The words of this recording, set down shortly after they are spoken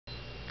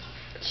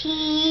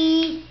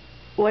Tea.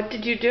 What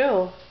did you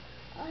do?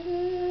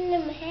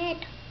 On my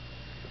head.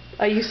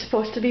 Are you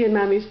supposed to be in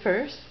Mommy's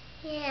purse?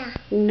 Yeah.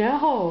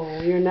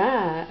 No, you're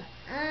not.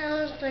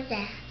 I'll put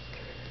that.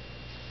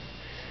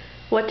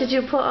 What did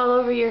you put all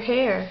over your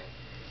hair?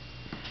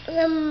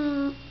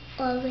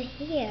 Over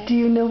here. Do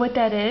you know what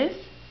that is?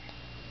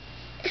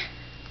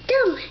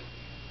 Dumb.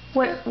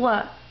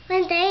 What?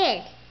 My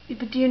dad.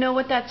 But do you know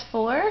what that's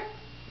for?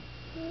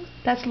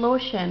 That's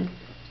lotion.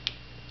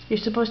 You're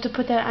supposed to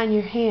put that on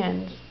your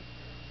hands.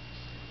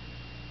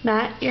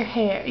 Not your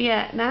hair.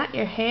 Yeah, not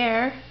your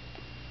hair.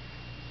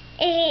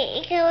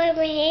 You can wipe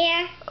my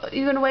hair.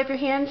 You gonna wipe your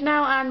hands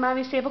now on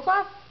Mommy's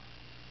tablecloth?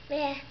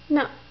 Yeah.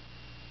 No.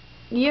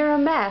 You're a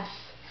mess.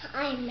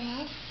 I'm a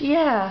mess.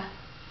 Yeah.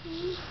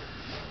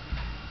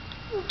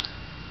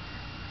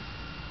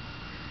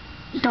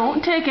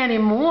 Don't take any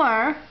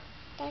more.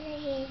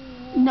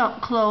 No,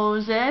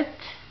 close it.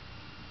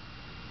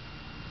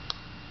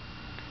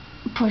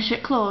 Push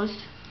it closed.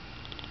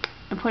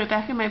 And put it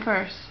back in my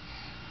purse.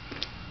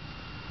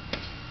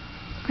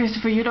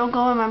 Christopher, you don't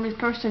go in Mommy's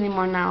purse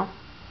anymore now.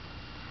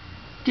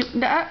 Do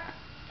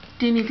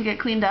you need to get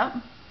cleaned up?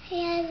 Yeah,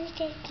 I need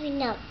to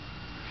clean up.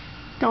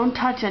 Don't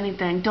touch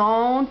anything.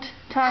 Don't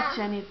touch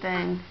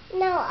anything.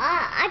 No,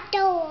 I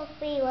don't want to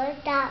be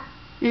with that.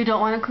 You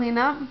don't want to clean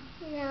up?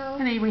 No.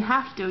 Honey, we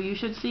have to. You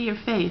should see your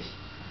face.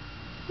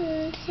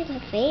 See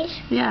my face?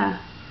 Yeah.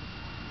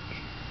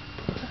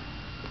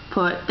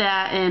 Put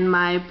that in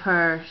my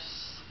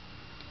purse.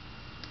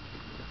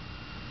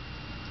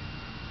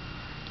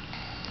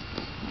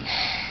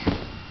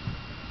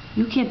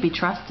 You can't be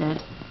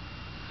trusted.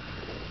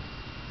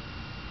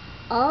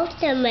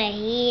 Also my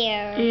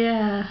hair.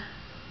 Yeah.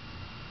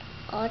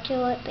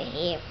 Also wipe my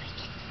hair.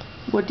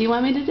 What do you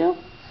want me to do?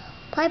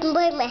 Wipe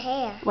my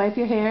hair. Wipe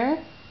your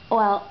hair?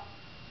 Well,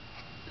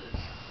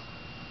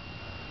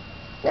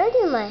 Look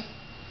at my.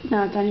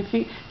 no, it's on your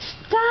feet.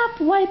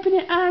 Stop wiping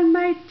it on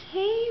my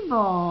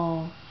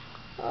table.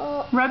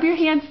 Oh. Rub your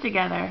hands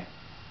together.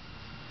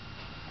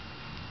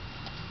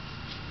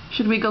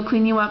 Should we go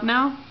clean you up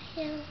now?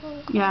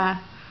 Yeah.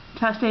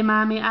 Say,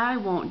 Mommy, I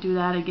won't do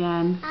that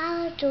again.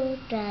 I'll do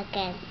that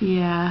again.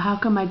 Yeah, how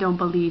come I don't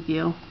believe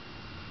you?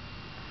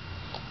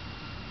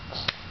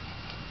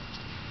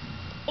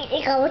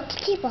 You go with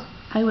the table.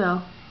 I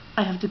will.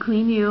 I have to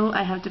clean you.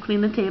 I have to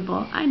clean the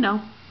table. I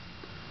know.